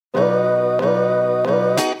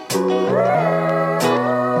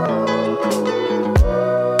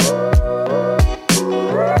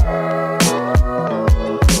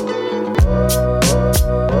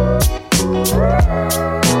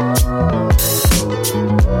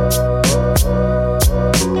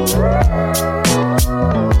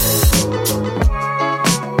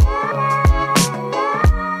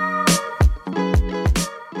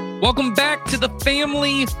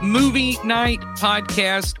Night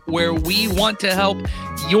podcast, where we want to help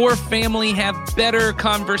your family have better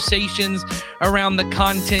conversations around the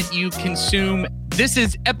content you consume. This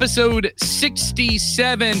is episode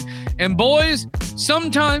 67. And boys,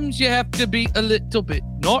 sometimes you have to be a little bit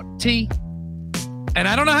naughty. And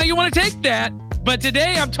I don't know how you want to take that, but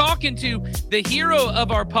today I'm talking to the hero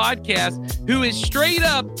of our podcast, who is straight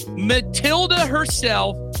up Matilda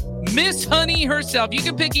herself, Miss Honey herself. You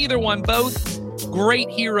can pick either one, both great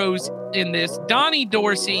heroes in this. Donnie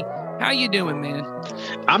Dorsey, how you doing, man?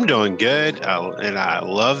 I'm doing good, and I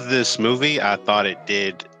love this movie. I thought it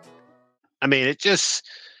did. I mean, it just,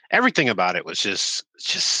 everything about it was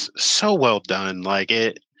just so well done. Like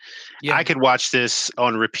it, yeah. I could watch this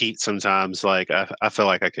on repeat sometimes. Like I feel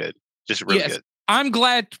like I could. Just really good. I'm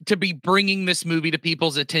glad to be bringing this movie to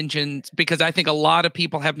people's attention because I think a lot of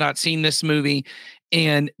people have not seen this movie,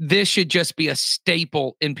 and this should just be a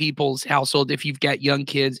staple in people's household if you've got young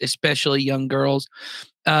kids, especially young girls.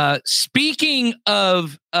 Speaking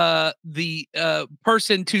of the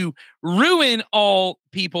person to ruin all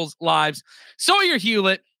people's lives, Sawyer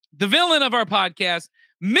Hewlett, the villain of our podcast,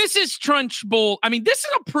 Mrs. Trunchbull. I mean, this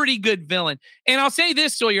is a pretty good villain. And I'll say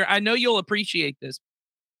this, Sawyer, I know you'll appreciate this.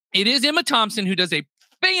 It is Emma Thompson who does a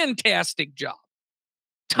fantastic job.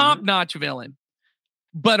 Top-notch villain.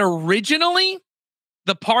 But originally,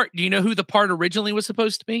 the part, do you know who the part originally was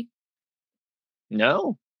supposed to be?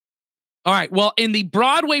 No. All right. Well, in the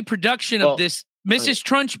Broadway production of this, Mrs.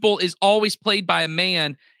 Trunchbull is always played by a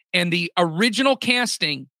man, and the original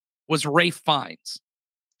casting was Ralph Fiennes.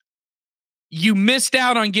 You missed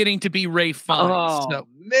out on getting to be Ralph Fiennes. Oh,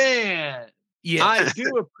 man. Yeah. I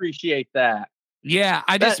do appreciate that. Yeah,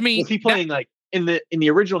 was he playing like in the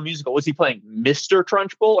original musical? Was he playing Mr.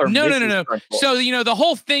 Trunchbull or no? Trunchbull? So the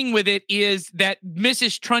whole thing with it is that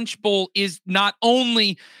Mrs. Trunchbull is not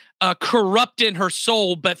only corrupt in her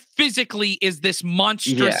soul, but physically is this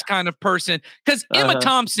monstrous kind of person. Because Emma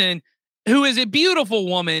Thompson, who is a beautiful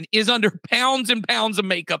woman, is under pounds and pounds of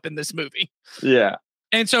makeup in this movie. Yeah.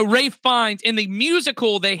 And so Ralph Fiennes, in the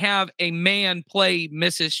musical, they have a man play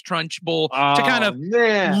Mrs. Trunchbull to kind of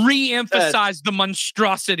re-emphasize the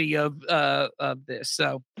monstrosity of this.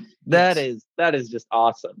 So that is just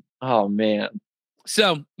awesome. Oh, man.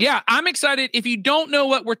 So, yeah, I'm excited. If you don't know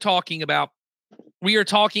what we're talking about, we are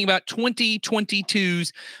talking about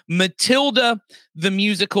 2022's Matilda, the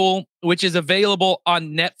musical, which is available on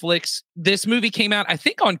Netflix. This movie came out, I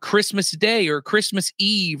think, on Christmas Day or Christmas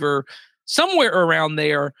Eve or somewhere around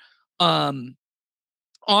there on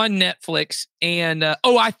Netflix. And,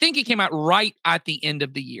 I think it came out right at the end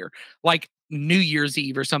of the year, like New Year's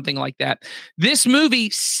Eve or something like that. This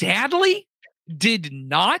movie, sadly, did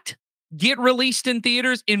not get released in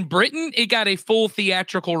theaters. In Britain, it got a full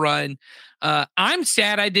theatrical run. I'm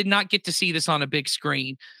sad I did not get to see this on a big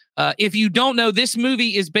screen. If you don't know, this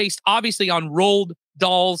movie is based obviously on Roald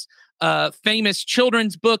Dahl's famous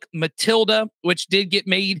children's book, Matilda, which did get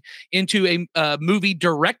made into a movie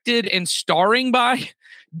directed and starring by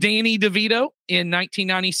Danny DeVito in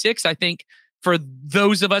 1996. I think for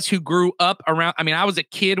those of us who grew up around, I mean, I was a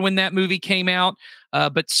kid when that movie came out,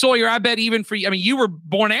 but Sawyer, I bet even for you, I mean, you were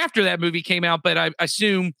born after that movie came out, but I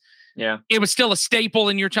assume it was still a staple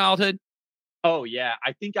in your childhood. Oh, yeah.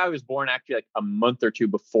 I think I was born actually like a month or two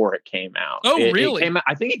before it came out. Oh, really?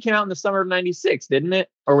 I think it came out in the summer of 96, didn't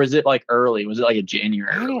it? Or was it like early? Was it like a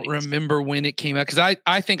January? I don't remember when it came out because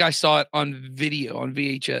I think I saw it on video, on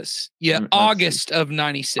VHS. Yeah, August of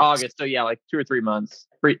 96. August. So, yeah, like 2 or 3 months,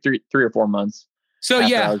 three or 4 months. So,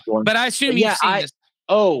 yeah, but I assume you've seen this.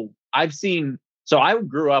 Oh, I've seen. So I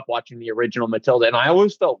grew up watching the original Matilda, and I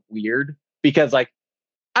always felt weird because like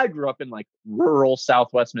I grew up in like rural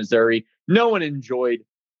Southwest Missouri. No one enjoyed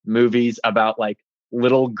movies about like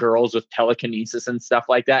little girls with telekinesis and stuff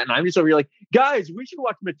like that. And I'm just over here like, guys, we should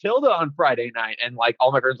watch Matilda on Friday night. And like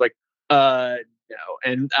all my friends were like, no.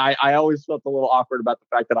 And I always felt a little awkward about the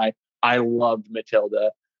fact that I loved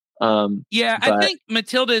Matilda. I think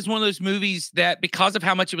Matilda is one of those movies that because of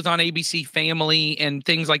how much it was on ABC Family and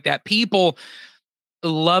things like that, people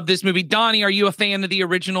love this movie. Donnie, are you a fan of the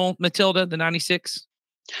original Matilda, the 96?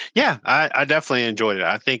 Yeah, I definitely enjoyed it.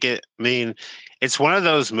 I think it's one of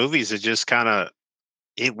those movies that just kind of,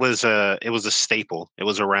 it was a staple. It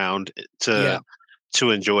was around to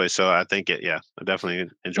enjoy. So I think I definitely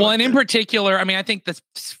enjoyed it. Well, and in particular, I mean, I think the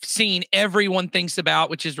scene everyone thinks about,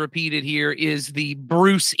 which is repeated here, is the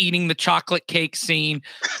Bruce eating the chocolate cake scene,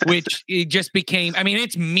 which it just became, I mean,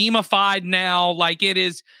 it's memeified now. Like it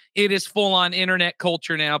is full on internet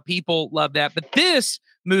culture now. People love that. But this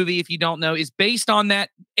movie, if you don't know, is based on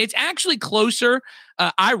that. It's actually closer.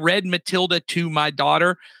 I read Matilda to my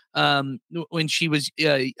daughter. when she was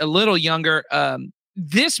a little younger.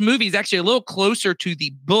 This movie is actually a little closer to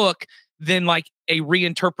the book than like a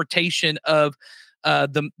reinterpretation of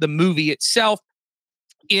the movie itself.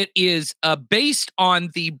 It is based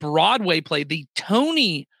on the Broadway play, the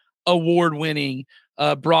Tony Award-winning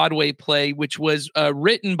Broadway play, which was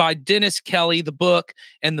written by Dennis Kelly, the book,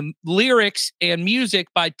 and the lyrics and music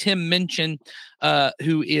by Tim Minchin,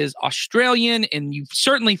 who is Australian, and you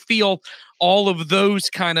certainly feel all of those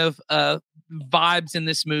kind of vibes in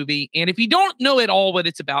this movie. And if you don't know at all what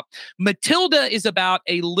it's about, Matilda is about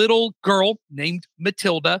a little girl named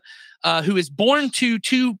Matilda who is born to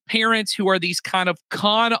two parents who are these kind of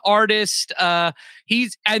con artists.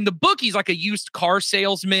 He's in the book, he's like a used car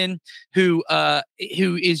salesman who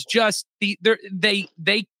is just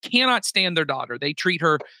they cannot stand their daughter. They treat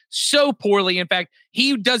her so poorly. In fact,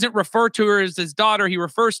 he doesn't refer to her as his daughter. He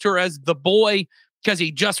refers to her as the boy because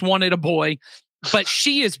he just wanted a boy. But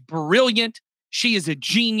she is brilliant. She is a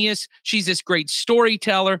genius. She's this great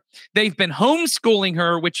storyteller. They've been homeschooling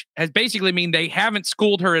her, which has basically mean they haven't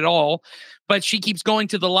schooled her at all. But she keeps going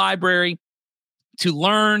to the library to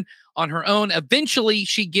learn on her own. Eventually,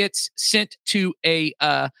 she gets sent to a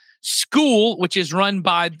school, which is run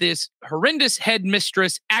by this horrendous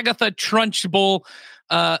headmistress, Agatha Trunchbull,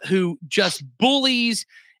 who just bullies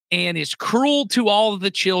and is cruel to all of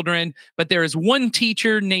the children. But there is one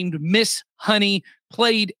teacher named Miss Honey,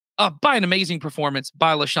 played by an amazing performance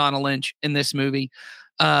by Lashana Lynch in this movie,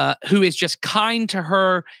 who is just kind to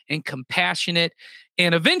her and compassionate.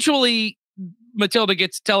 And eventually, Matilda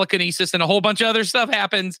gets telekinesis and a whole bunch of other stuff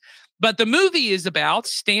happens. But the movie is about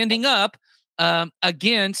standing up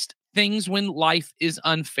against things when life is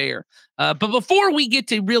unfair. But before we get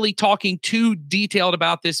to really talking too detailed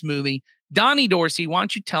about this movie, Donnie Dorsey, why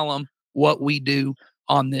don't you tell them what we do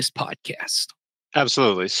on this podcast?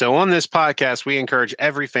 Absolutely. So on this podcast, we encourage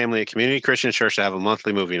every family at Community Christian Church to have a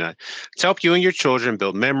monthly movie night to help you and your children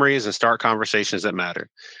build memories and start conversations that matter.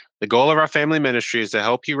 The goal of our family ministry is to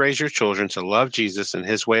help you raise your children to love Jesus and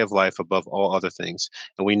his way of life above all other things.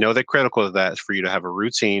 And we know that critical to that is for you to have a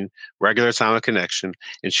routine, regular time of connection,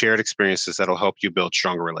 and shared experiences that will help you build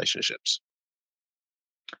stronger relationships.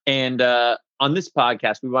 And on this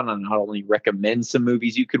podcast, we want to not only recommend some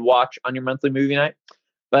movies you could watch on your monthly movie night,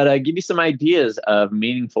 but give you some ideas of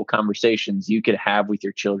meaningful conversations you could have with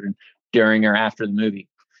your children during or after the movie.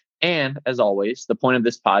 And as always, the point of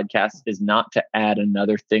this podcast is not to add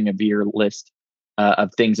another thing of your list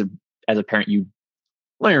of things as a parent you.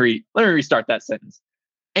 Let me restart that sentence.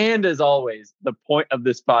 And as always, the point of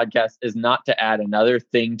this podcast is not to add another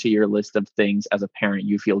thing to your list of things as a parent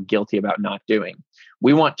you feel guilty about not doing.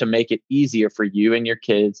 We want to make it easier for you and your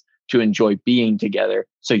kids to enjoy being together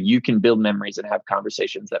so you can build memories and have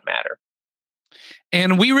conversations that matter.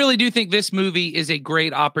 And we really do think this movie is a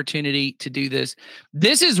great opportunity to do this.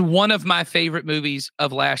 This is one of my favorite movies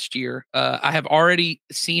of last year. I have already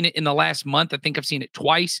seen it in the last month. I think I've seen it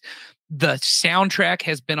twice. The soundtrack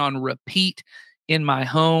has been on repeat in my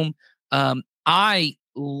home. I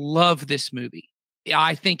love this movie.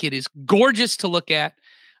 I think it is gorgeous to look at.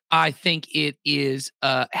 I think it is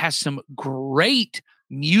has some great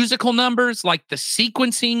musical numbers, like the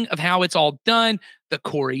sequencing of how it's all done, the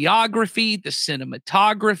choreography, the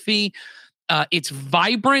cinematography. It's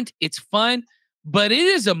vibrant, it's fun, but it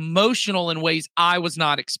is emotional in ways I was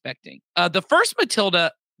not expecting. The first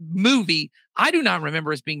Matilda movie, I do not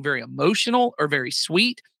remember as being very emotional or very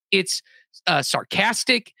sweet. It's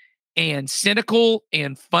sarcastic and cynical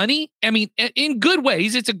and funny. I mean, in good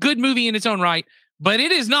ways, it's a good movie in its own right, but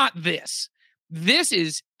it is not this. This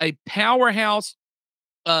is a powerhouse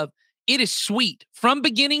of, it is sweet from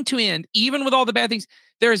beginning to end, even with all the bad things.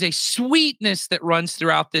 There is a sweetness that runs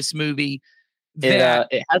throughout this movie. That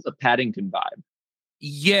it has a Paddington vibe.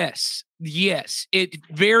 Yes.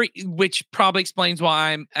 Which probably explains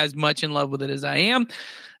why I'm as much in love with it as I am.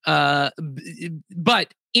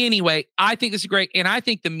 But anyway, I think this is great. And I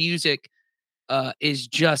think the music is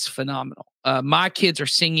just phenomenal. My kids are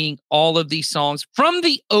singing all of these songs from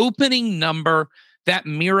the opening number, that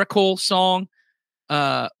Miracle song,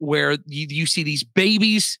 where you see these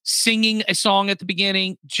babies singing a song at the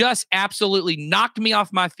beginning, just absolutely knocked me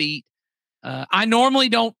off my feet. I normally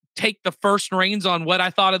don't take the first reins on what I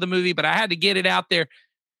thought of the movie, but I had to get it out there.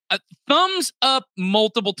 Thumbs up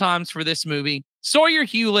multiple times for this movie. Sawyer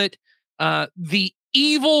Hewlett, the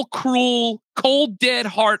evil, cruel, cold, dead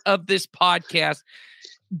heart of this podcast.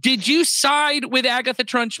 Did you side with Agatha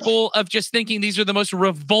Trunchbull of just thinking these are the most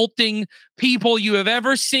revolting people you have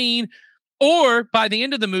ever seen? Or by the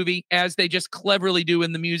end of the movie, as they just cleverly do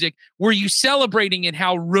in the music, were you celebrating in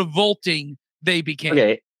how revolting they became?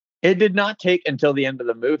 Okay, it did not take until the end of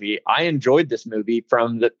the movie. I enjoyed this movie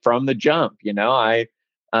from the jump.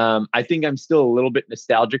 I think I'm still a little bit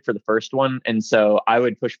nostalgic for the first one, and so I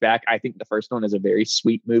would push back. I think the first one is a very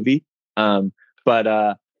sweet movie, but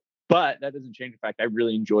that doesn't change the fact I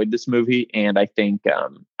really enjoyed this movie, and I think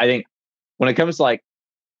when it comes to like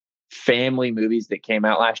family movies that came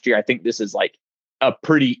out last year, I think this is like a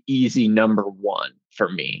pretty easy number one for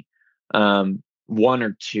me. One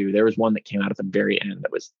or two. There was one that came out at the very end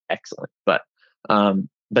that was excellent, but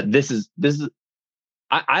this is.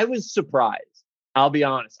 I was surprised. I'll be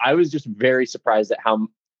honest. I was just very surprised at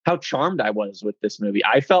how charmed I was with this movie.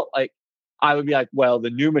 I felt like I would be like, well, the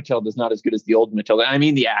new Matilda is not as good as the old Matilda. I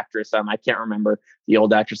mean, the actress. I can't remember the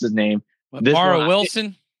old actress's name. Mara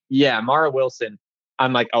Wilson. Yeah, Mara Wilson.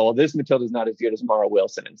 I'm like, oh, well, this Matilda is not as good as Mara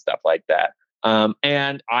Wilson and stuff like that.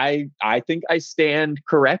 And I think I stand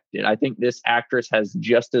corrected. I think this actress has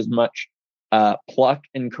just as much pluck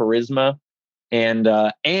and charisma, and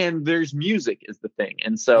there's music is the thing.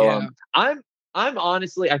 And so I'm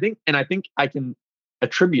honestly, I think I can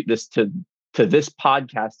attribute this to this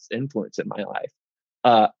podcast's influence in my life.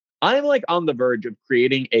 I'm like on the verge of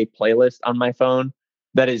creating a playlist on my phone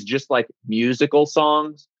that is just like musical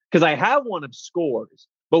songs, because I have one of scores,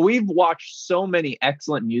 but we've watched so many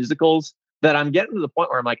excellent musicals that I'm getting to the point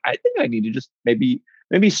where I'm like, I think I need to just maybe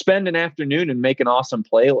spend an afternoon and make an awesome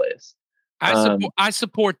playlist. I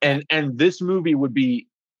support that. And this movie would be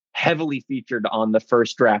heavily featured on the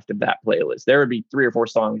first draft of that playlist. There would be 3 or 4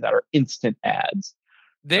 songs that are instant ads.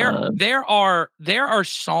 There are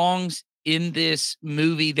songs in this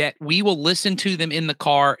movie that we will listen to them in the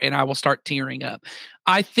car and I will start tearing up.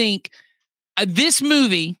 I think this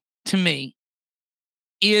movie to me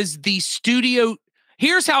is the studio.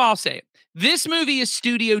 Here's how I'll say it. This movie is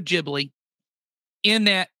Studio Ghibli in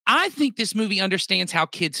that I think this movie understands how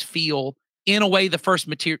kids feel in a way the first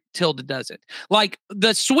Matilda doesn't. Like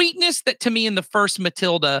the sweetness that to me in the first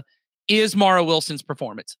Matilda is Mara Wilson's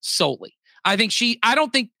performance solely. I think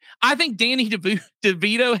Danny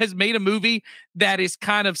DeVito has made a movie that is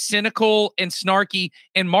kind of cynical and snarky,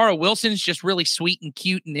 and Mara Wilson's just really sweet and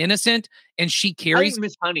cute and innocent, and she carries. I think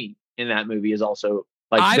Miss Honey in that movie is also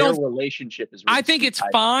like their relationship is. Really I think it's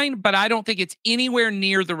fine, but I don't think it's anywhere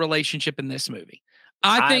near the relationship in this movie.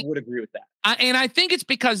 I would agree with that. And I think it's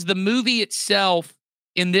because the movie itself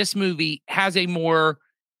in this movie has a more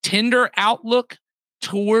tender outlook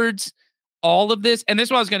towards all of this. And this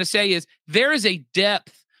is what I was going to say is there is a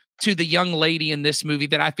depth to the young lady in this movie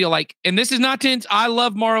that I feel like, and this is not tense. I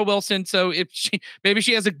love Mara Wilson. So if maybe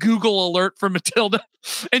she has a Google alert for Matilda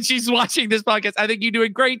and she's watching this podcast, I think you do a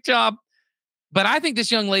great job. But I think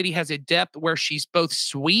this young lady has a depth where she's both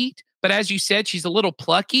sweet, but as you said, she's a little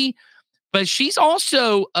plucky. But she's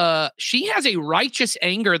also, she has a righteous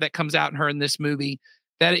anger that comes out in her in this movie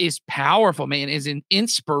that is powerful, man, is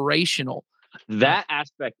inspirational. That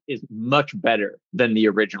aspect is much better than the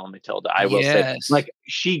original Matilda, I will say. Like,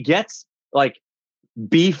 she gets, like,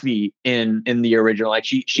 beefy in the original. Like,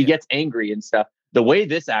 she gets angry and stuff. The way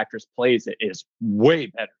this actress plays it is way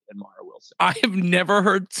better than Mara Wilson. I have never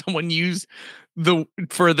heard someone use the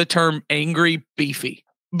term angry beefy.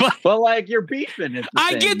 But like you're beefing.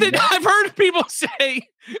 I get that. I've heard people say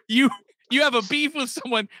you have a beef with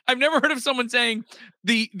someone. I've never heard of someone saying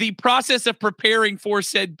the process of preparing for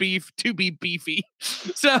said beef to be beefy.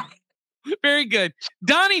 So very good.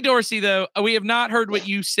 Donnie Dorsey, though, we have not heard what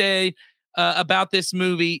you say about this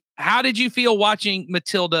movie. How did you feel watching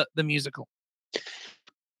Matilda the musical?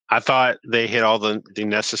 I thought they hit all the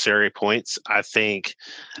necessary points. I think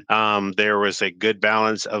there was a good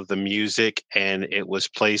balance of the music, and it was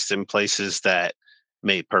placed in places that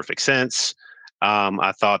made perfect sense.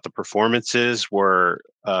 I thought the performances were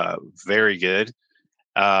very good.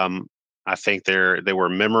 I think they were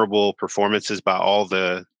memorable performances by all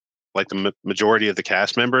the majority of the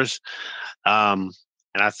cast members. And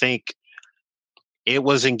I think it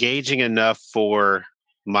was engaging enough for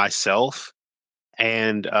myself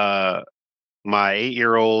and my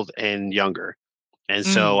 8-year-old and younger. And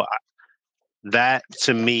so that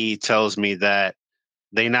to me tells me that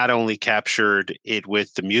they not only captured it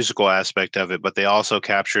with the musical aspect of it, but they also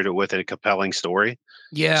captured it with a compelling story.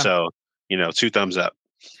 Yeah. So, 2 thumbs up.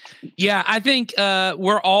 Yeah, I think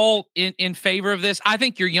we're all in favor of this. I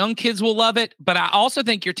think your young kids will love it, but I also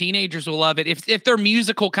think your teenagers will love it if they're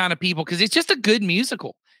musical kind of people, because it's just a good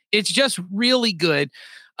musical. It's just really good.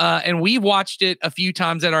 And we watched it a few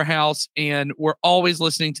times at our house, and we're always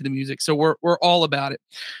listening to the music. So we're all about it.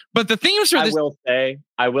 But the themes for this,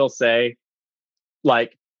 I will say,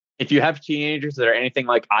 like, if you have teenagers that are anything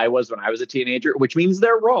like I was when I was a teenager, which means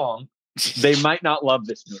they're wrong, They might not love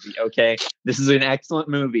this movie. Okay. This is an excellent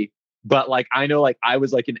movie, but like, I know, like I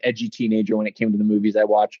was like an edgy teenager when it came to the movies I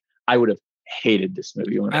watched. I would have hated this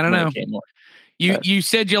movie when it came on. You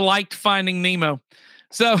said you liked Finding Nemo.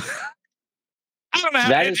 So I don't know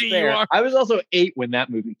how edgy you are. I was also 8 when that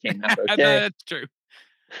movie came out. Okay. That's true.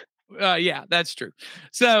 Yeah, that's true.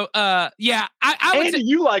 So, yeah, I would and say,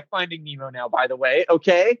 you like Finding Nemo now, by the way.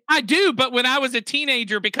 Okay. I do, but when I was a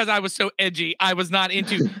teenager, because I was so edgy, I was not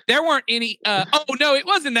into. There weren't any. Oh no, it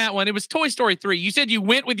wasn't that one. It was Toy Story 3. You said you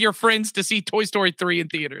went with your friends to see Toy Story 3 in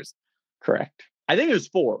theaters. Correct. I think it was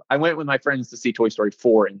 4. I went with my friends to see Toy Story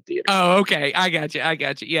 4 in theaters. Oh, okay. I got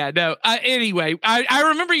you. Yeah, no. Anyway, I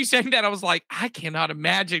remember you saying that. I was like, I cannot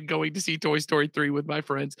imagine going to see Toy Story 3 with my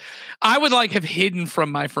friends. I would like have hidden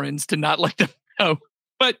from my friends to not let them know.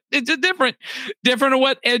 But it's a different of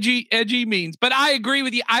what edgy means. But I agree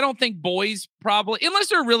with you. I don't think boys probably, unless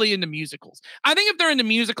they're really into musicals. I think if they're into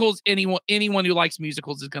musicals, anyone who likes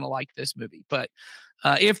musicals is going to like this movie. But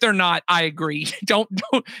if they're not, I agree. Don't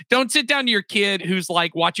sit down to your kid who's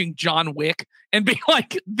like watching John Wick and be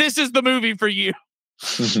like, "This is the movie for you."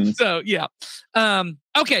 Mm-hmm. So yeah,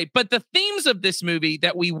 okay. But the themes of this movie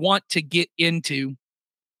that we want to get into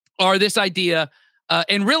are this idea,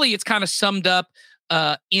 and really, it's kind of summed up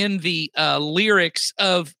in the lyrics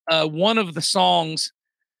of one of the songs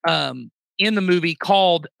in the movie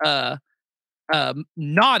called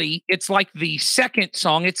Naughty. It's like the second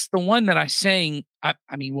song. It's the one that I sang. I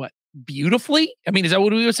mean, what? Beautifully? I mean, is that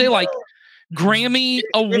what we would say? Like Grammy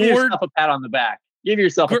Award? Give yourself a pat on the back. Give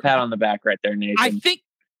yourself a pat on the back right there, Nathan.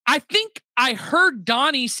 I think I heard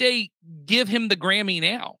Donnie say, "Give him the Grammy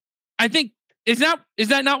now." I think is that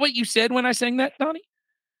not what you said when I sang that, Donnie?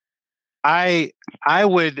 I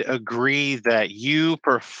would agree that you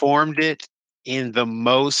performed it in the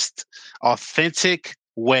most authentic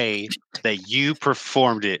way that you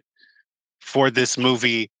performed it for this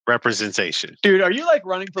movie representation. Dude, are you like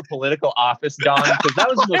running for political office, Don? Because that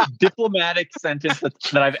was the most diplomatic sentence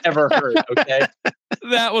that I've ever heard. Okay.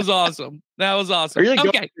 That was awesome. Are you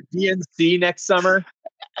like going to DNC next summer?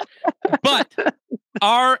 But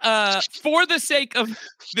for the sake of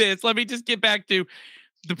this, let me just get back to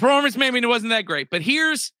the performance. Maybe it wasn't that great, but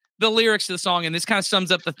here's the lyrics of the song, and this kind of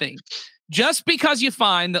sums up the thing. Just because you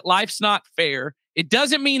find that life's not fair, it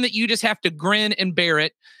doesn't mean that you just have to grin and bear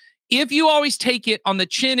it. If you always take it on the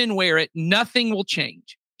chin and wear it, nothing will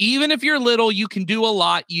change. Even if you're little, you can do a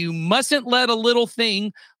lot. You mustn't let a little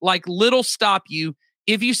thing like little stop you.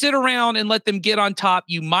 If you sit around and let them get on top,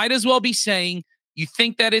 you might as well be saying you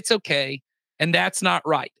think that it's okay, and that's not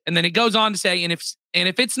right. And then it goes on to say, and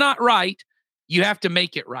if it's not right, you have to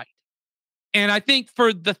make it right. And I think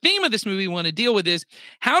for the theme of this movie we want to deal with is,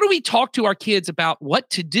 how do we talk to our kids about what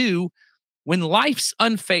to do when life's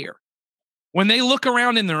unfair? When they look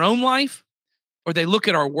around in their own life, or they look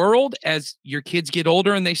at our world as your kids get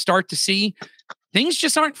older and they start to see things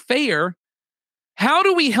just aren't fair, how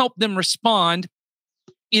do we help them respond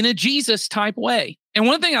in a Jesus type way? And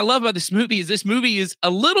one thing I love about this movie is a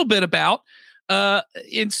little bit about,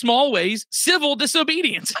 in small ways, civil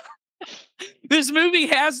disobedience. This movie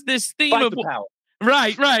has this theme Fight of the power.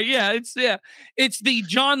 Right. Yeah. It's the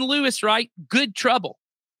John Lewis, right? Good trouble.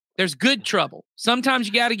 There's good trouble. Sometimes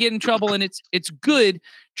you got to get in trouble, and it's good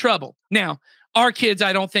trouble. Now, our kids,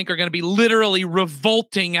 I don't think, are going to be literally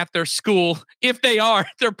revolting at their school. If they are,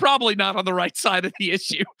 they're probably not on the right side of the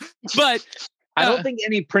issue. But I don't think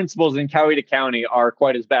any principals in Coweta County are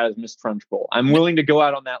quite as bad as Miss Trunchbull. I'm willing to go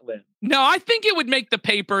out on that limb. No, I think it would make the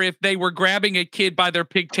paper if they were grabbing a kid by their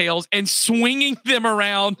pigtails and swinging them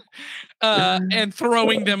around and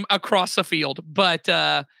throwing them across the field. But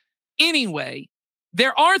anyway,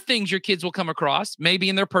 there are things your kids will come across, maybe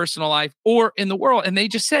in their personal life or in the world, and they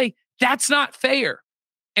just say, that's not fair.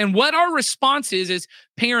 And what our response is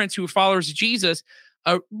parents who are followers of Jesus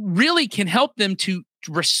really can help them to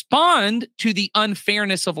respond to the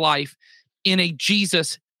unfairness of life in a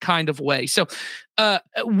Jesus kind of way. So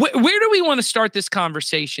where do we want to start this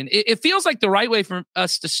conversation? It feels like the right way for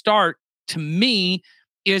us to start, to me,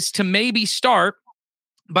 is to maybe start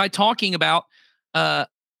by talking about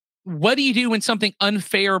what do you do when something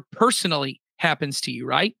unfair personally happens to you,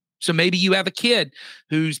 right? So maybe you have a kid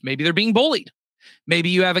maybe they're being bullied. Maybe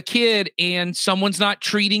you have a kid and someone's not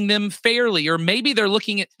treating them fairly, or maybe they're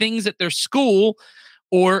looking at things at their school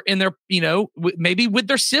or in their, maybe with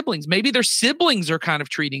their siblings. Maybe their siblings are kind of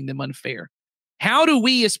treating them unfair. How do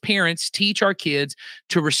we as parents teach our kids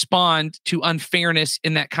to respond to unfairness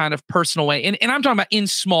in that kind of personal way? And I'm talking about in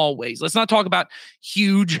small ways. Let's not talk about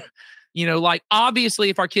huge, like obviously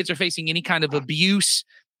if our kids are facing any kind of abuse,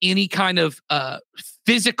 any kind of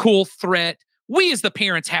physical threat, we as the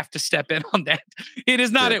parents have to step in on that. It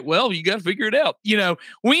is not well, you got to figure it out.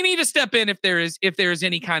 We need to step in if there is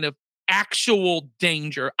any kind of actual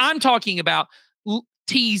danger. I'm talking about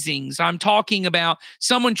teasings. I'm talking about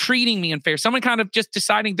someone treating me unfair, someone kind of just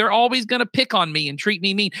deciding they're always going to pick on me and treat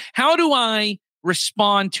me mean. How do I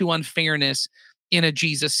respond to unfairness in a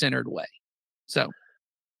Jesus-centered way? So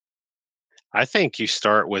I think you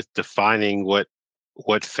start with defining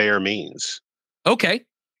what fair means. Okay.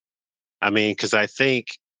 I mean, because I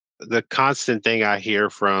think the constant thing I hear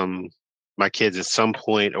from my kids at some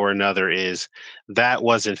point or another is that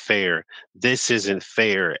wasn't fair. This isn't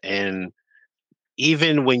fair. And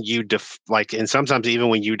even when you and sometimes even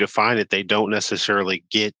when you define it, they don't necessarily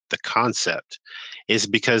get the concept. Is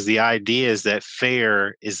because the idea is that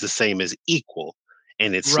fair is the same as equal,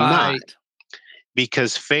 and it's not, right.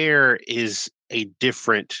 because fair is a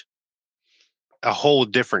whole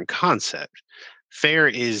different concept. Fair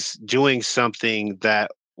is doing something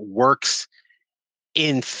that works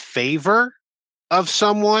in favor of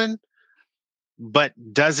someone, but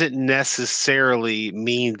doesn't necessarily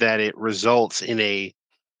mean that it results in a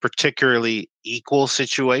particularly equal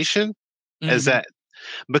situation. As Mhm. that,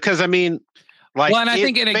 because I mean, like, Well, and I it's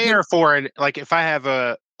think in a good fair for like if I have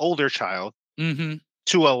a older child, Mhm.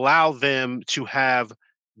 to allow them to have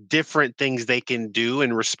different things they can do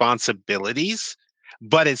and responsibilities,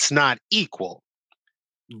 but it's not equal.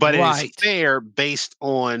 But it is Right. fair based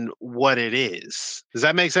on what it is. Does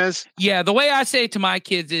that make sense? Yeah, the way I say it to my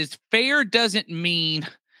kids is fair doesn't mean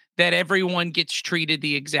that everyone gets treated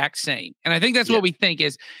the exact same. And I think that's Yeah. what we think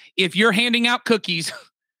is if you're handing out cookies,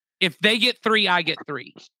 if they get 3, I get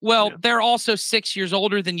 3. Well, Yeah. they're also 6 years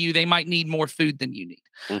older than you. They might need more food than you need.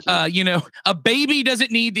 Mhm. A baby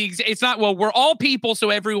doesn't need it's not, well, we're all people,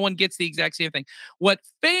 so everyone gets the exact same thing. What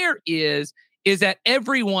fair is that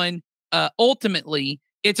everyone ultimately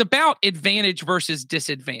it's about advantage versus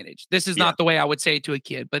disadvantage. This is Yeah. not the way I would say it to a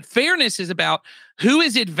kid, but fairness is about who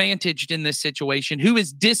is advantaged in this situation, who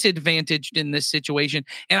is disadvantaged in this situation.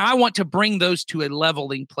 And I want to bring those to a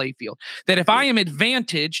leveling play field. That if I am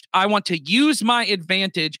advantaged, I want to use my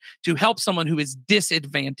advantage to help someone who is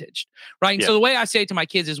disadvantaged. Right. And so the way I say it to my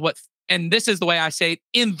kids is and this is the way I say it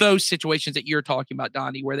in those situations that you're talking about,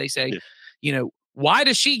 Donnie, where they say, why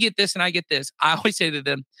does she get this and I get this? I always say to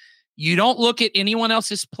them, you don't look at anyone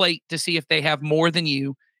else's plate to see if they have more than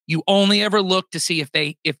you. You only ever look to see if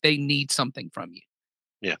they need something from you.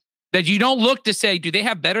 Yeah. That you don't look to say, do they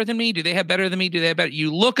have better than me? Do they have better than me? Do they have better?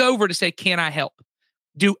 You look over to say, can I help?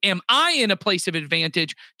 Am I in a place of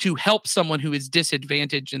advantage to help someone who is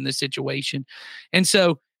disadvantaged in this situation? And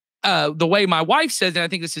so the way my wife says, and I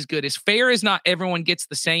think this is good, is fair is not everyone gets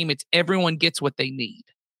the same. It's everyone gets what they need.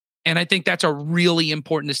 And I think that's a really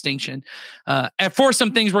important distinction and for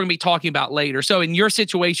some things we're going to be talking about later. So in your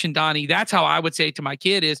situation, Donnie, that's how I would say to my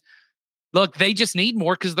kid is, look, they just need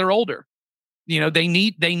more because they're older. They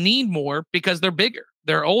need more because they're bigger.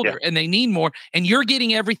 They're older and they need more. And you're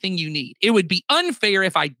getting everything you need. It would be unfair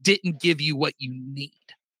if I didn't give you what you need.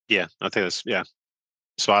 Yeah. I think that's,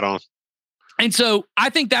 spot on. And so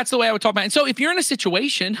I think that's the way I would talk about it. And so if you're in a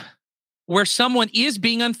situation where someone is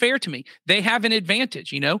being unfair to me, they have an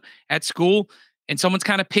advantage, at school, and someone's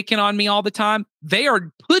kind of picking on me all the time. They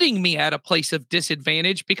are putting me at a place of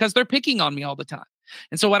disadvantage because they're picking on me all the time.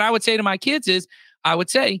 And so what I would say to my kids is, I would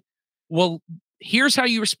say, well, here's how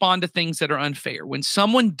you respond to things that are unfair. When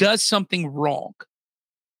someone does something wrong,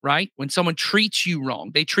 right? When someone treats you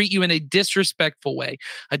wrong, they treat you in a disrespectful way,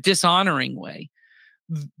 a dishonoring way.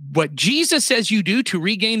 What Jesus says you do to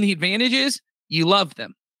regain the advantage is you love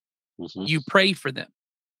them. Mhm. You pray for them.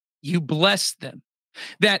 You bless them.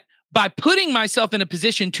 That by putting myself in a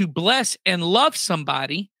position to bless and love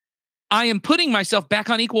somebody, I am putting myself back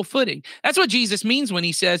on equal footing. That's what Jesus means when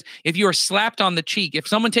he says, if you are slapped on the cheek, if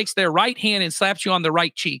someone takes their right hand and slaps you on the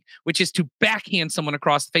right cheek, which is to backhand someone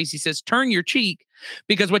across the face, he says, turn your cheek,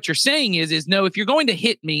 because what you're saying is no, if you're going to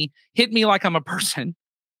hit me like I'm a person.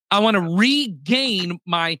 I want to regain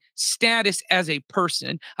my status as a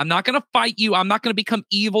person. I'm not going to fight you. I'm not going to become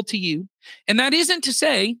evil to you. And that isn't to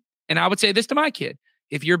say, and I would say this to my kid,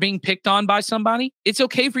 if you're being picked on by somebody, it's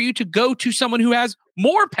okay for you to go to someone who has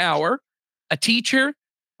more power, a teacher,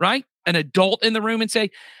 right? An adult in the room, and say,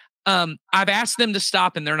 I've asked them to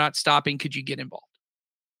stop and they're not stopping. Could you get involved?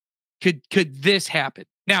 Could this happen?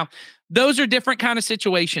 Now, those are different kind of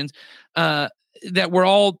situations. That we're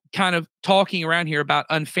all kind of talking around here about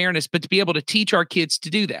unfairness, but to be able to teach our kids to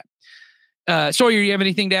do that. Sawyer, you have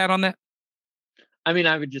anything to add on that? I mean,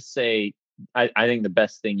 I would just say, I think the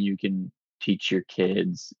best thing you can teach your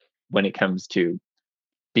kids when it comes to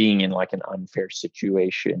being in like an unfair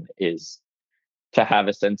situation is to have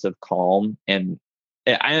a sense of calm. And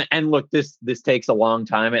look, this takes a long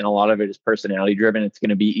time, and a lot of it is personality driven. It's going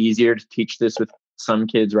to be easier to teach this with some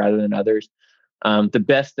kids rather than others. The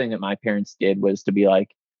best thing that my parents did was to be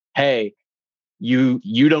like, hey,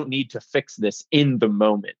 you don't need to fix this in the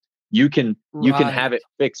moment. You can have it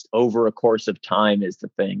fixed over a course of time is the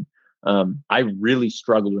thing. I really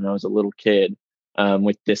struggled when I was a little kid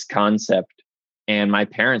with this concept, and my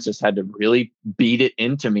parents just had to really beat it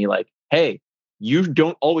into me like, hey, you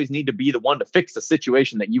don't always need to be the one to fix the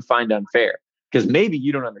situation that you find unfair, because maybe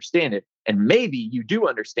you don't understand it, and maybe you do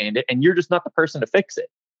understand it, and you're just not the person to fix it.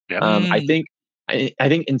 Yep. I think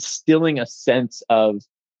instilling a sense of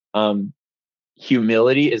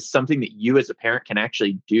humility is something that you as a parent can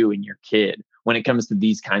actually do in your kid when it comes to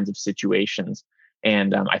these kinds of situations.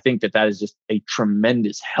 And I think that is just a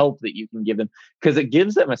tremendous help that you can give them, because it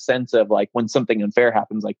gives them a sense of like, when something unfair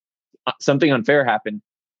happens, like something unfair happened,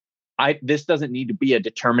 this doesn't need to be a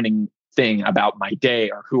determining thing about my day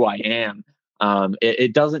or who I am.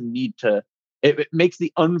 It doesn't need to. It makes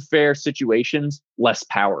the unfair situations less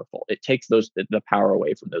powerful. It takes the power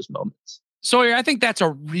away from those moments. Sawyer, I think that's a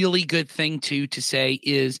really good thing to say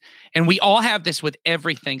is, and we all have this with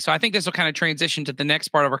everything. So I think this will kind of transition to the next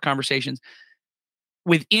part of our conversations.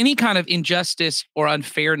 With any kind of injustice or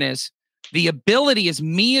unfairness, the ability is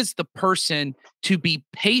me as the person to be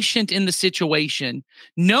patient in the situation,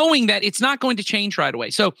 knowing that it's not going to change right away.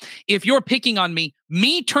 So if you're picking on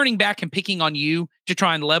me turning back and picking on you to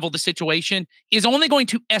try and level the situation is only going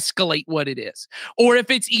to escalate what it is. Or if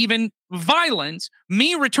it's even violence,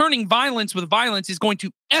 me returning violence with violence is going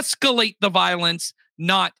to escalate the violence,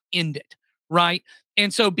 not end it, right?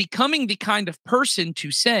 And so becoming the kind of person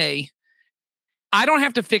to say, I don't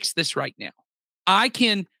have to fix this right now. I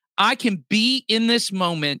can be in this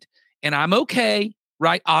moment and I'm okay,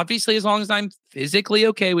 right? Obviously, as long as I'm physically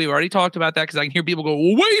okay. We've already talked about that, because I can hear people go,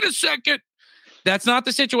 well, wait a second. That's not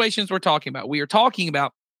the situations we're talking about. We are talking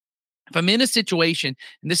about if I'm in a situation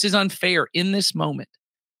and this is unfair in this moment,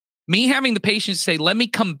 me having the patience to say, let me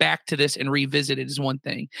come back to this and revisit it is one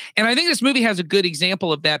thing. And I think this movie has a good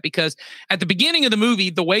example of that, because at the beginning of the movie,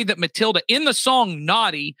 the way that Matilda in the song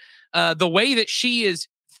Naughty, the way that she is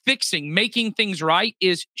making things right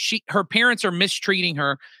is her parents are mistreating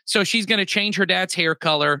her. So she's going to change her dad's hair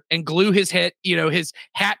color and glue his hat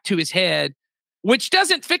to his head, which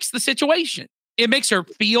doesn't fix the situation. It makes her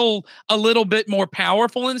feel a little bit more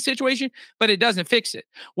powerful in the situation, but it doesn't fix it.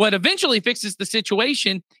 What eventually fixes the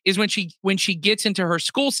situation is when she gets into her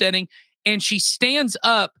school setting and she stands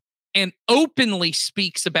up and openly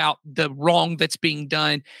speaks about the wrong that's being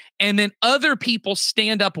done. And then other people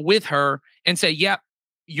stand up with her and say, yep,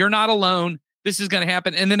 you're not alone. This is going to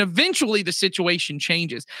happen. And then eventually the situation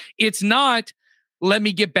changes. It's not, let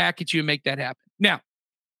me get back at you and make that happen. Now,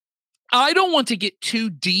 I don't want to get too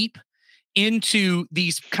deep into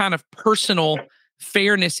these kind of personal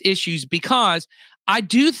fairness issues, because I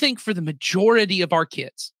do think for the majority of our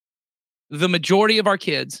kids,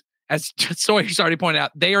 as Sawyer's already pointed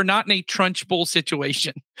out, they are not in a Trunchbull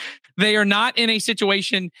situation. They are not in a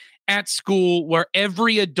situation at school where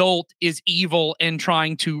every adult is evil and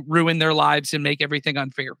trying to ruin their lives and make everything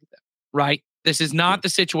unfair for them, right? This is not the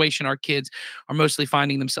situation our kids are mostly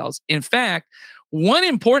finding themselves. In fact, one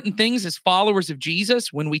important thing as followers of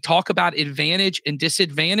Jesus, when we talk about advantage and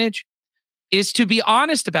disadvantage, is to be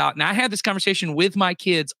honest about, and I had this conversation with my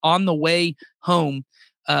kids on the way home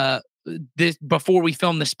before we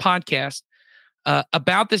filmed this podcast,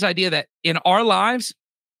 about this idea that in our lives,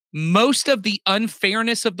 most of the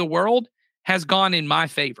unfairness of the world has gone in my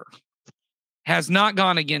favor, has not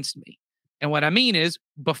gone against me. And what I mean is,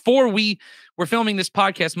 before we were filming this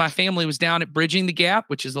podcast, my family was down at Bridging the Gap,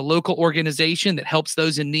 which is a local organization that helps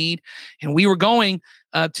those in need. And we were going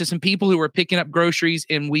to some people who were picking up groceries,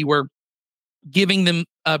 and we were giving them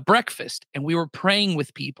breakfast, and we were praying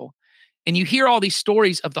with people. And you hear all these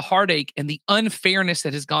stories of the heartache and the unfairness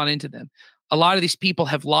that has gone into them. A lot of these people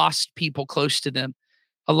have lost people close to them.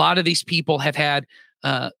 A lot of these people have had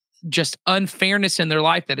just unfairness in their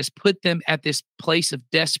life that has put them at this place of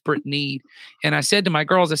desperate need. And I said to my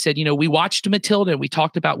girls, I said, we watched Matilda and we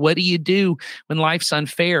talked about what do you do when life's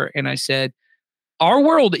unfair? And I said, our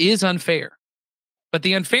world is unfair, but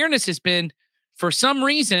the unfairness has been, for some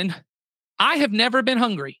reason, I have never been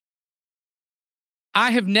hungry.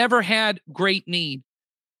 I have never had great need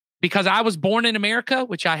because I was born in America,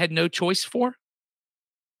 which I had no choice for,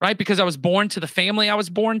 right? Because I was born to the family I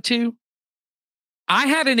was born to. I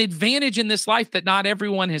had an advantage in this life that not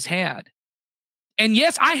everyone has had. And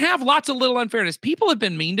yes, I have lots of little unfairness. People have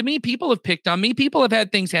been mean to me. People have picked on me. People have had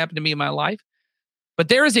things happen to me in my life. But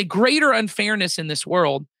there is a greater unfairness in this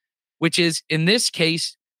world which is in this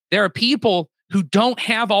case, there are people who don't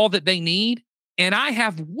have all that they need, and I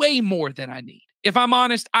have way more than I need. If I'm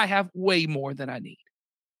honest, I have way more than I need.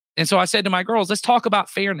 And so I said to my girls, let's talk about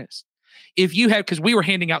fairness. If you have, because we were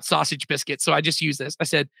handing out sausage biscuits, so I just used this. I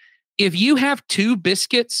said, if you have 2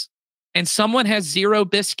 biscuits and someone has 0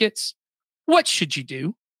 biscuits, what should you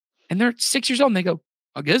do? And they're 6 years old and they go,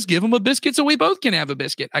 I guess give them a biscuit so we both can have a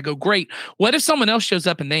biscuit. I go, great. What if someone else shows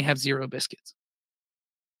up and they have 0 biscuits?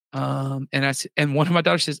 And one of my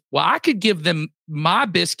daughters says, well, I could give them my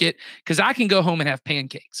biscuit because I can go home and have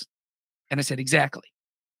pancakes. And I said, exactly.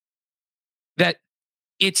 That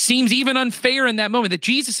it seems even unfair in that moment that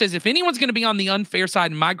Jesus says, if anyone's going to be on the unfair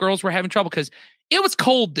side, and my girls were having trouble because it was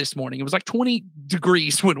cold this morning. It was like 20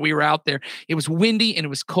 degrees when we were out there. It was windy and it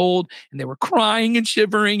was cold and they were crying and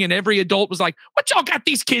shivering. And every adult was like, what y'all got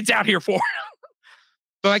these kids out here for?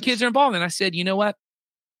 But my kids are involved. And I said, you know what?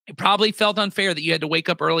 It probably felt unfair that you had to wake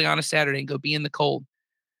up early on a Saturday and go be in the cold,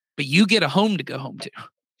 but you get a home to go home to.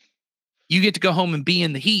 You get to go home and be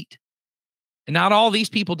in the heat. And not all these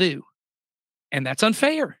people do. And that's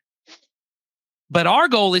unfair. But our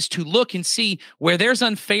goal is to look and see where there's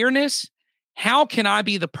unfairness. How can I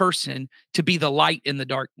be the person to be the light in the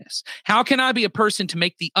darkness? How can I be a person to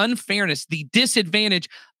make the unfairness, the disadvantage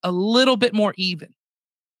a little bit more even,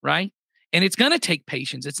 right? And it's going to take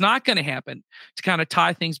patience. It's not going to happen to kind of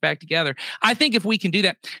tie things back together. I think if we can do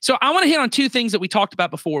that. So I want to hit on 2 things that we talked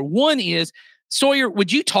about before. One is, Sawyer,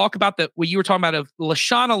 would you talk about what you were talking about of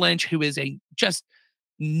Lashana Lynch, who is a just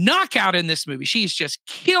knockout in this movie. She's just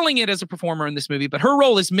killing it as a performer in this movie. But her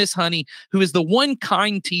role is Miss Honey, who is the one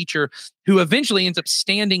kind teacher who eventually ends up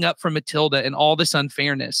standing up for Matilda and all this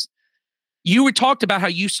unfairness. You were talked about how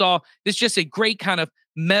you saw this just a great kind of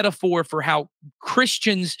metaphor for how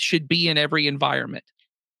Christians should be in every environment.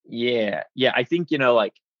 Yeah. I think,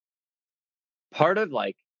 like part of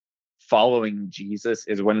like following Jesus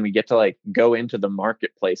is when we get to like go into the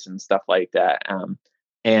marketplace and stuff like that.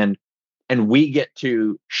 And we get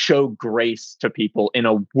to show grace to people in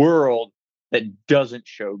a world that doesn't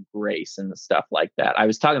show grace and stuff like that. I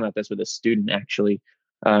was talking about this with a student actually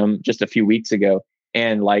just a few weeks ago.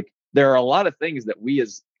 And like, there are a lot of things that we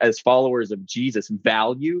as followers of Jesus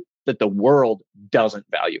value that the world doesn't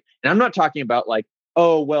value. And I'm not talking about like,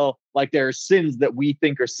 oh, well, like there are sins that we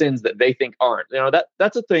think are sins that they think aren't.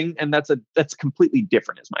 That's a thing. And that's completely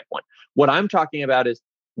different is my point. What I'm talking about is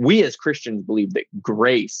we as Christians believe that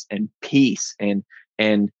grace and peace and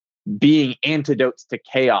being antidotes to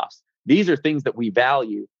chaos, these are things that we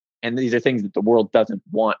value. And these are things that the world doesn't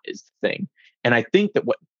want is the thing. And I think that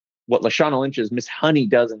what Lashana Lynch's Miss Honey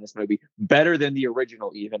does in this movie, better than the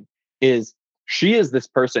original even, is she is this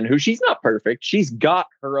person who she's not perfect. She's got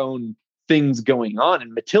her own things going on.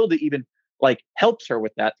 And Matilda even like helps her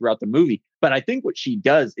with that throughout the movie. But I think what she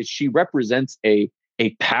does is she represents a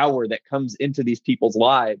power that comes into these people's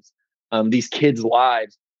lives, these kids'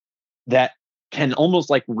 lives, that can almost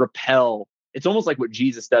like repel. It's almost like what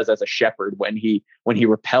Jesus does as a shepherd when he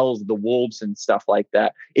repels the wolves and stuff like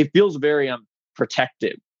that. It feels very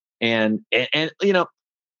protective. And I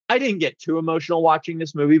didn't get too emotional watching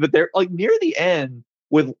this movie, but they're like near the end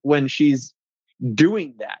when she's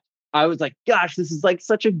doing that, I was like, gosh, this is like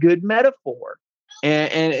such a good metaphor.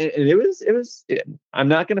 And it was I'm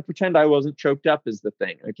not going to pretend I wasn't choked up is the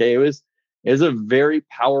thing. Okay. It was a very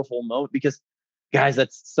powerful moment because guys,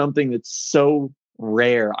 that's something that's so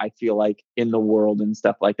rare. I feel like in the world and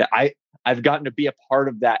stuff like that. I've gotten to be a part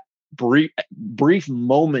of that brief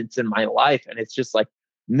moments in my life. And it's just like,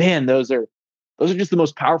 man, those are just the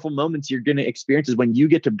most powerful moments you're going to experience is when you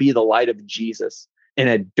get to be the light of Jesus in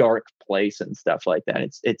a dark place and stuff like that.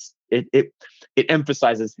 It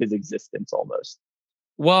emphasizes his existence almost.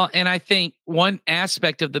 Well, and I think one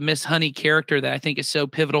aspect of the Miss Honey character that I think is so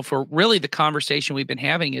pivotal for really the conversation we've been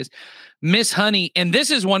having is Miss Honey. And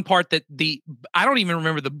this is one part that I don't even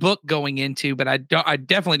remember the book going into, but I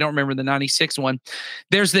definitely don't remember the 96 one.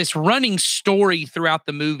 There's this running story throughout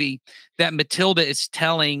the movie that Matilda is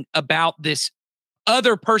telling about this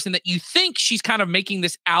other person that you think she's kind of making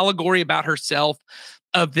this allegory about herself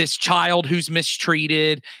of this child who's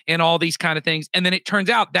mistreated and all these kind of things. And then it turns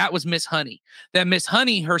out that was Miss Honey, that Miss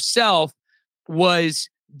Honey herself was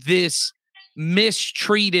this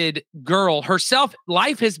mistreated girl herself.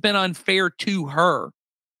 Life has been unfair to her.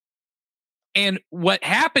 And what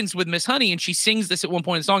happens with Miss Honey, and she sings this at one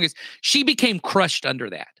point in the song, is she became crushed under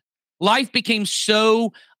that. Life became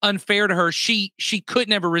so unfair to her. She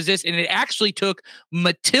couldn't ever resist. And it actually took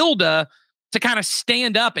Matilda to kind of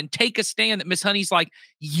stand up and take a stand that Miss Honey's like,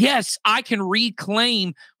 yes, I can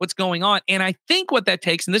reclaim what's going on. And I think what that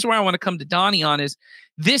takes, and this is where I want to come to Donnie on, is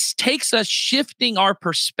this takes us shifting our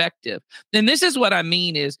perspective. And this is what I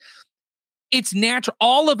mean is, it's natural.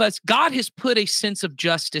 All of us, God has put a sense of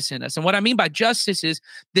justice in us. And what I mean by justice is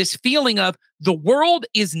this feeling of the world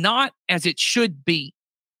is not as it should be.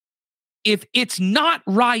 If it's not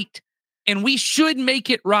right, and we should make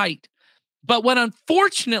it right. But what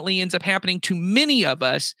unfortunately ends up happening to many of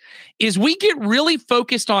us is we get really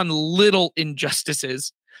focused on little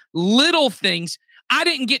injustices, little things. I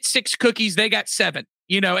didn't get 6 cookies, they got 7.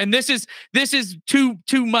 And this is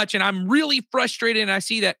too much, and I'm really frustrated, and I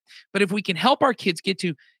see that. But if we can help our kids get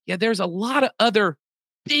to, there's a lot of other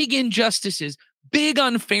big injustices, big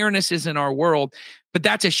unfairnesses in our world, but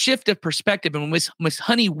that's a shift of perspective. And when Miss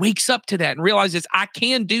Honey wakes up to that and realizes I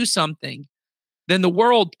can do something, then the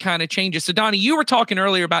world kind of changes. So Donnie, you were talking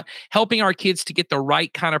earlier about helping our kids to get the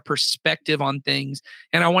right kind of perspective on things,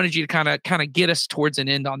 and I wanted you to kind of get us towards an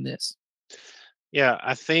end on this. Yeah,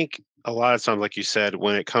 I think a lot of times, like you said,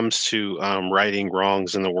 when it comes to righting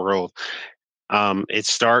wrongs in the world, it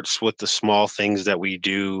starts with the small things that we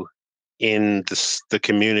do in the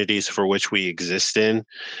communities for which we exist in.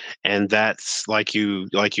 And that's like you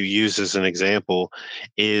use as an example,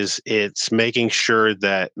 it's making sure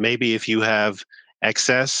that maybe if you have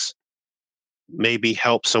excess, maybe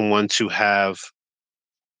help someone to have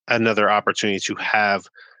another opportunity to have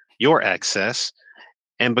your excess.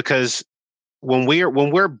 And because when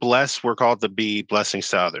we're blessed, we're called to be blessings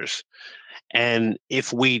to others. And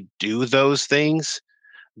if we do those things,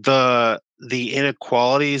 the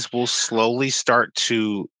inequalities will slowly start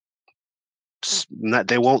to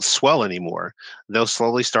they won't swell anymore. They'll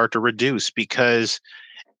slowly start to reduce, because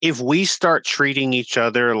if we start treating each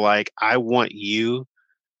other like, I want you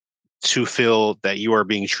to feel that you are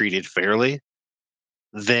being treated fairly,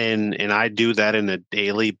 then, and I do that in a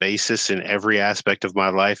daily basis in every aspect of my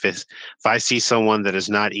life, is if I see someone that is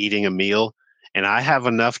not eating a meal and I have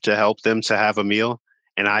enough to help them to have a meal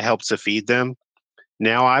and I help to feed them,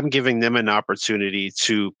 now I'm giving them an opportunity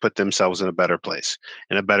to put themselves in a better place,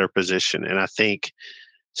 in a better position. And I think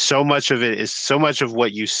so much of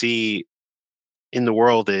what you see in the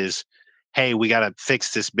world is, hey, we got to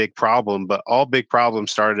fix this big problem, but all big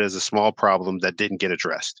problems started as a small problem that didn't get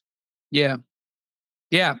addressed. Yeah.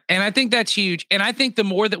 Yeah. And I think that's huge. And I think the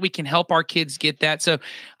more that we can help our kids get that. So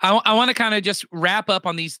I want to kind of just wrap up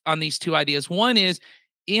on these 2 ideas. One is,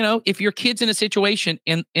 if your kid's in a situation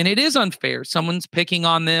and it is unfair, someone's picking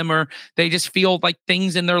on them, or they just feel like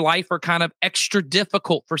things in their life are kind of extra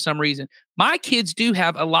difficult for some reason. My kids do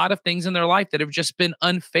have a lot of things in their life that have just been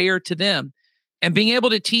unfair to them, and being able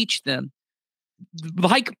to teach them,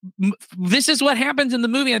 like, this is what happens in the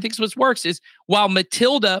movie. I think what works is, while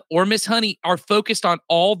Matilda or Miss Honey are focused on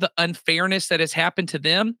all the unfairness that has happened to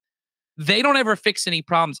them, they don't ever fix any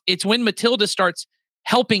problems. It's when Matilda starts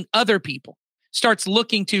helping other people, starts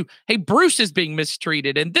looking to, hey, Bruce is being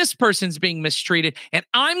mistreated and this person's being mistreated, and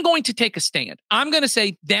I'm going to take a stand. I'm going to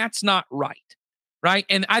say that's not right. Right.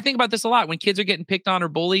 And I think about this a lot. When kids are getting picked on or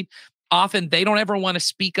bullied, often they don't ever want to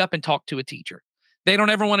speak up and talk to a teacher. They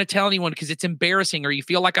don't ever want to tell anyone because it's embarrassing, or you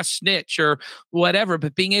feel like a snitch or whatever.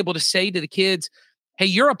 But being able to say to the kids, hey,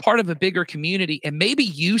 you're a part of a bigger community, and maybe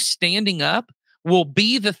you standing up will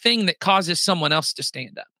be the thing that causes someone else to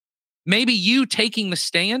stand up. Maybe you taking the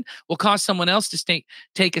stand will cause someone else to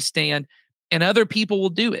take a stand, and other people will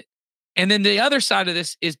do it. And then the other side of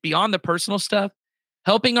this is, beyond the personal stuff,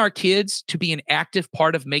 helping our kids to be an active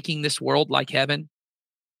part of making this world like heaven.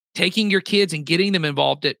 Taking your kids and getting them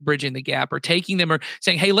involved at Bridging the Gap, or taking them or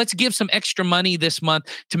saying, hey, let's give some extra money this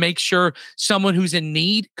month to make sure someone who's in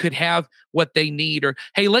need could have what they need. Or,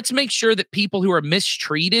 hey, let's make sure that people who are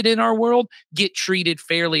mistreated in our world get treated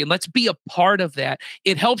fairly. And let's be a part of that.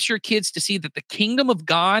 It helps your kids to see that the kingdom of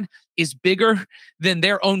God is bigger than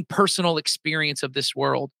their own personal experience of this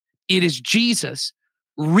world. It is Jesus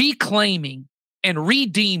reclaiming and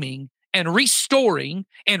redeeming and restoring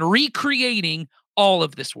and recreating all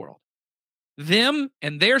of this world, them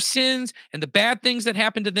and their sins and the bad things that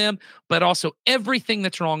happen to them, but also everything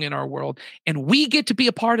that's wrong in our world. And we get to be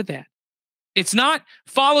a part of that. It's not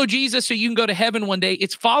follow Jesus so you can go to heaven one day.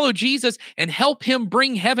 It's follow Jesus and help him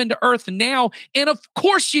bring heaven to earth now. And of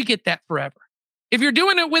course you get that forever. If you're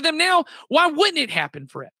doing it with him now, why wouldn't it happen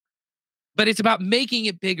forever? But it's about making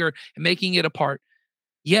it bigger and making it a part.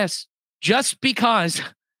 Yes, just because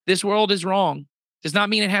this world is wrong does not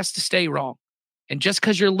mean it has to stay wrong. And just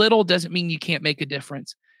because you're little doesn't mean you can't make a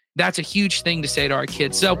difference. That's a huge thing to say to our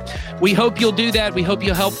kids. So we hope you'll do that. We hope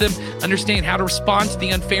you'll help them understand how to respond to the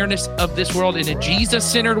unfairness of this world in a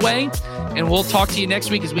Jesus-centered way. And we'll talk to you next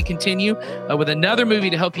week as we continue with another movie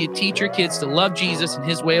to help you teach your kids to love Jesus and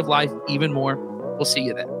his way of life even more. We'll see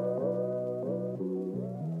you then.